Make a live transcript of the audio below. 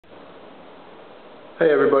Hey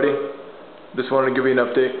everybody, just wanted to give you an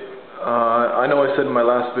update. I know I said in my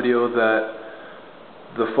last video that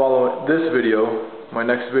this video, my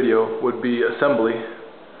next video, would be assembly,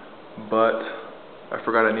 but I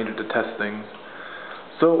forgot I needed to test things.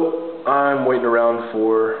 So I'm waiting around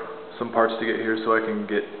for some parts to get here so I can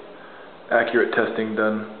get accurate testing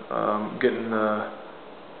done. Getting a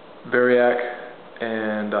variac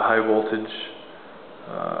and a high voltage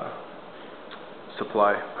power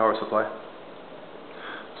supply.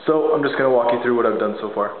 So I'm just going to walk you through what I've done so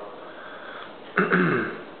far.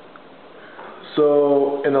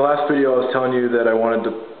 So in the last video I was telling you that I wanted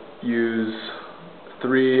to use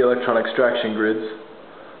 3 electron extraction grids,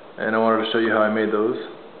 and I wanted to show you how I made those.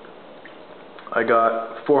 I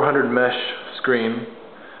got 400 mesh screen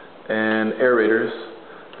and aerators.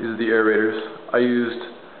 These are the aerators. I used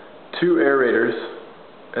 2 aerators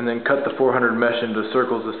and then cut the 400 mesh into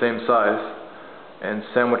circles the same size and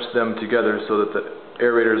sandwiched them together so that the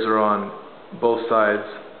aerators are on both sides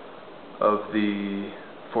of the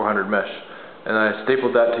 400 mesh. And I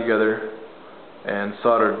stapled that together and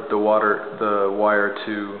soldered the wire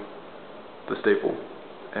to the staple,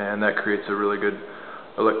 and that creates a really good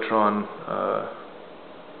electron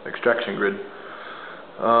extraction grid.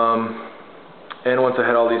 And once I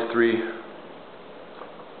had all these 3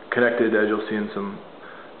 connected, as you'll see in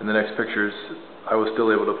the next pictures, I was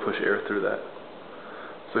still able to push air through that.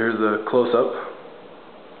 So here's the close-up.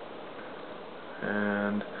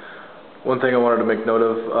 And one thing I wanted to make note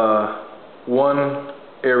of, one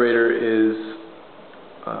aerator is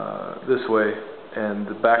this way and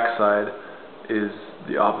the back side is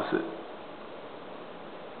the opposite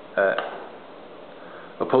at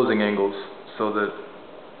opposing angles so that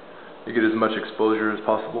you get as much exposure as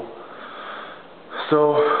possible.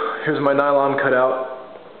 So here's my nylon cut out,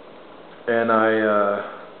 and I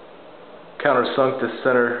countersunk the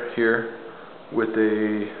center here with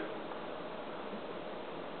a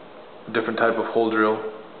different type of hole drill,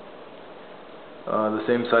 the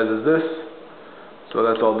same size as this, so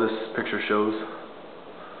that's all this picture shows.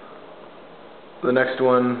 The next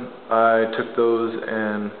one, I took those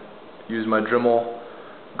and used my Dremel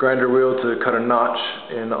grinder wheel to cut a notch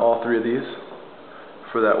in all 3 of these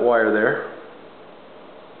for that wire there.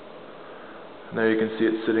 And there you can see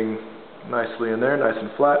it sitting nicely in there, nice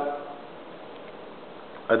and flat.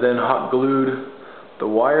 I then hot glued the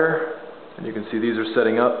wire, and you can see these are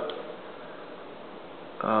setting up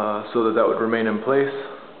so that would remain in place.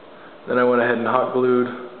 Then I went ahead and hot glued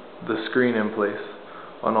the screen in place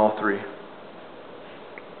on all 3.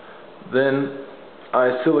 Then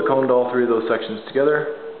I siliconed all 3 of those sections together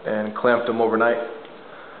and clamped them overnight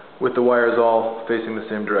with the wires all facing the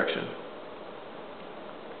same direction.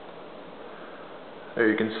 There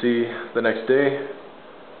you can see the next day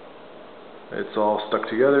it's all stuck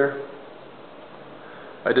together.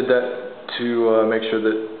 I did that to make sure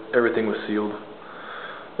that everything was sealed.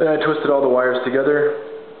 Then I twisted all the wires together,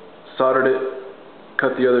 soldered it,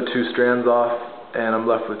 cut the other 2 strands off, and I'm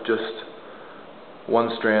left with just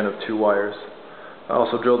 1 strand of 2 wires. I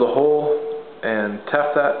also drilled a hole and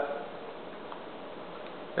tapped that,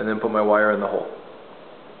 and then put my wire in the hole.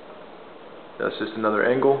 That's just another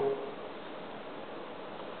angle.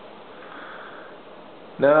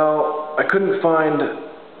 Now, I didn't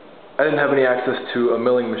have any access to a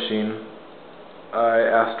milling machine. I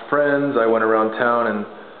asked friends, I went around town and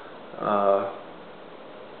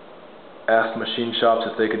asked machine shops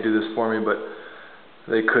if they could do this for me, but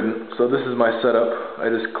they couldn't. So this is my setup. I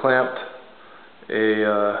just clamped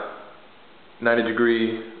a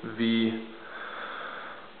 90-degree V,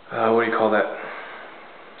 what do you call that?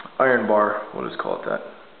 Iron bar, we'll just call it that.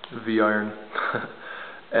 V iron.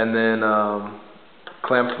 And then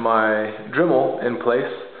clamped my Dremel in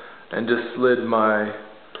place and just slid my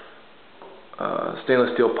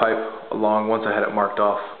stainless steel pipe along once I had it marked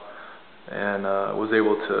off, and was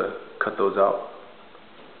able to cut those out.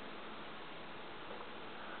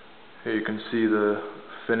 Here you can see the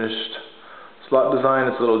finished slot design.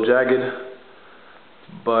 It's a little jagged,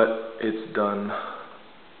 but it's done.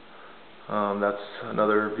 That's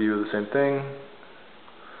another view of the same thing,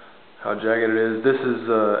 how jagged it is. This is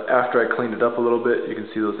after I cleaned it up a little bit. You can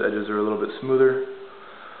see those edges are a little bit smoother.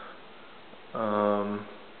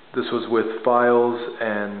 This was with files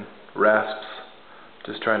and rasps,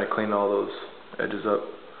 just trying to clean all those edges up.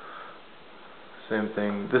 Same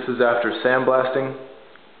thing. This is after sandblasting.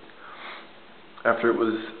 After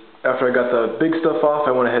I got the big stuff off,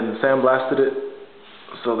 I went ahead and sandblasted it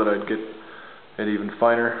so that I'd get it even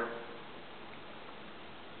finer.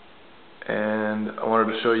 And I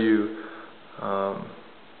wanted to show you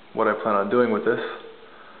what I plan on doing with this.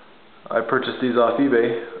 I purchased these off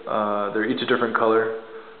eBay. They're each a different color,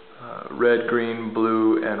 red, green,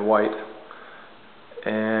 blue, and white.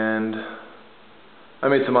 And I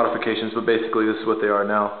made some modifications, but basically this is what they are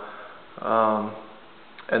now.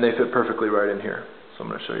 And they fit perfectly right in here, so I'm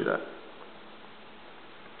going to show you that.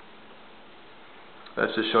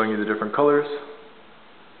 That's just showing you the different colors.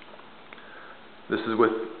 This is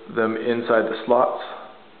with them inside the slots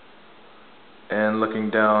and looking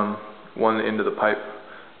down one end of the pipe.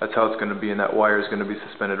 That's how it's going to be, and that wire is going to be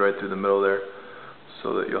suspended right through the middle there,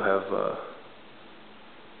 so that you'll have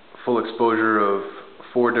full exposure of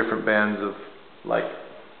 4 different bands of light.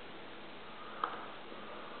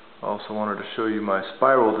 I also wanted to show you my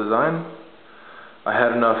spiral design. I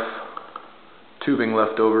had enough tubing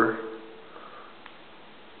left over.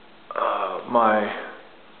 My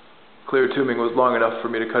clear tubing was long enough for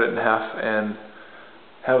me to cut it in half and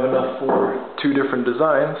have enough for 2 different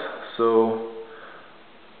designs, so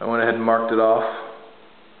I went ahead and marked it off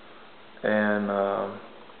and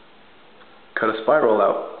cut a spiral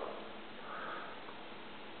out.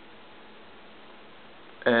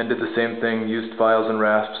 And did the same thing, used files and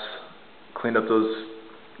rasps, cleaned up those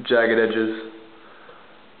jagged edges.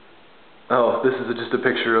 Oh, this is just a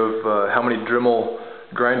picture of how many Dremel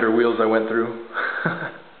grinder wheels I went through.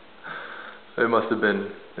 It must have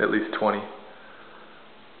been at least 20.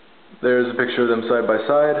 There's a picture of them side by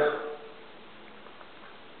side.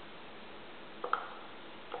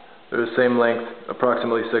 They're the same length,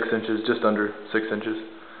 approximately 6 inches, just under 6 inches.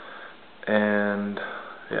 And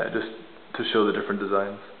yeah, just to show the different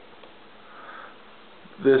designs.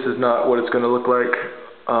 This is not what it's going to look like.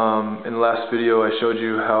 In the last video I showed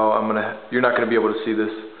you how you're not going to be able to see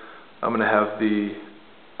this. I'm going to have the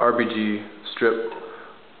RWG strip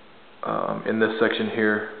in this section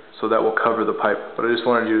here, so that will cover the pipe, but I just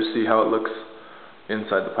wanted you to see how it looks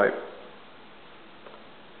inside the pipe.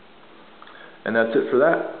 And that's it for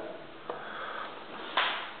that.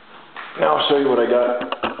 Now I'll show you what I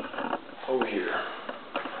got over here.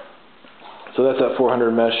 So that's that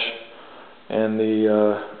 400 mesh and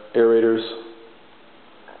the aerators,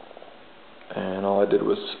 and all I did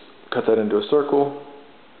was cut that into a circle,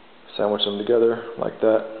 sandwich them together like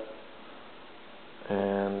that,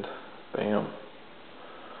 and bam.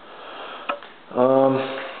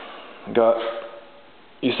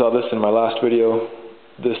 You saw this in my last video.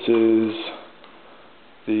 This is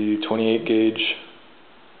the 28 gauge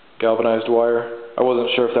galvanized wire. I wasn't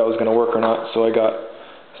sure if that was going to work or not, so I got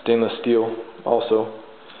stainless steel also.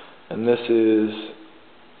 And this is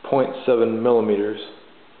 0.7 millimeters.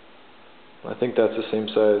 I think that's the same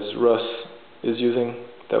size Russ is using.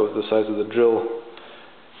 That was the size of the drill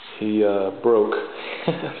he broke,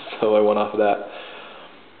 so I went off of that.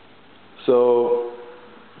 So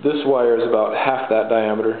this wire is about half that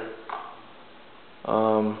diameter.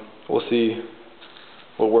 We'll see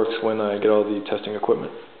what works when I get all the testing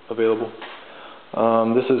equipment available.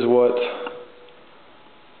 This is what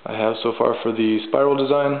I have so far for the spiral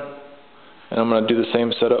design, and I'm going to do the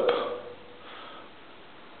same setup.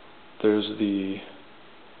 There's the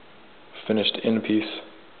finished end piece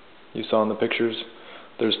you saw in the pictures.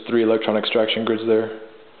 There's 3 electron extraction grids there,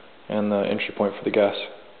 and the entry point for the gas.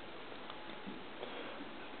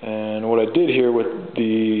 And what I did here with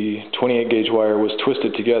the 28 gauge wire was twist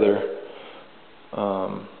it together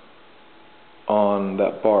on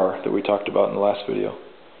that bar that we talked about in the last video.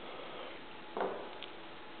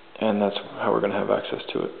 And that's how we're going to have access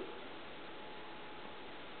to it.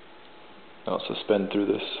 I'll suspend through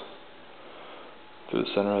the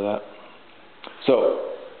center of that. So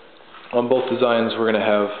on both designs we're going to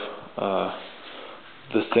have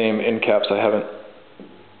the same end caps. I haven't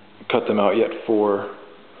cut them out yet for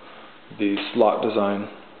the slot design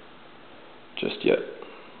just yet,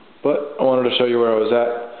 but I wanted to show you where I was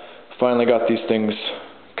at. Finally got these things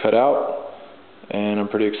cut out, and I'm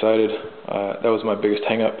pretty excited. That was my biggest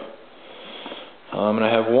hang up. And I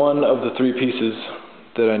have one of the 3 pieces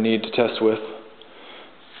that I need to test with.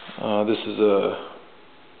 This is a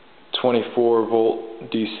 24 volt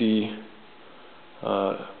DC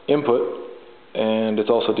input, and it's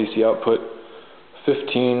also DC output,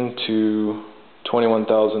 15 to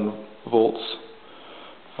 21,000 volts.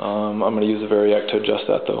 I'm going to use a variac to adjust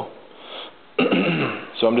that though.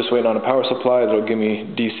 So I'm just waiting on a power supply that'll give me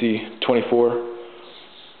DC 24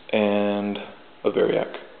 and a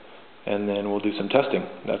variac, and then we'll do some testing.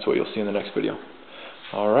 That's what you'll see in the next video.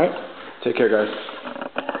 Alright, take care guys.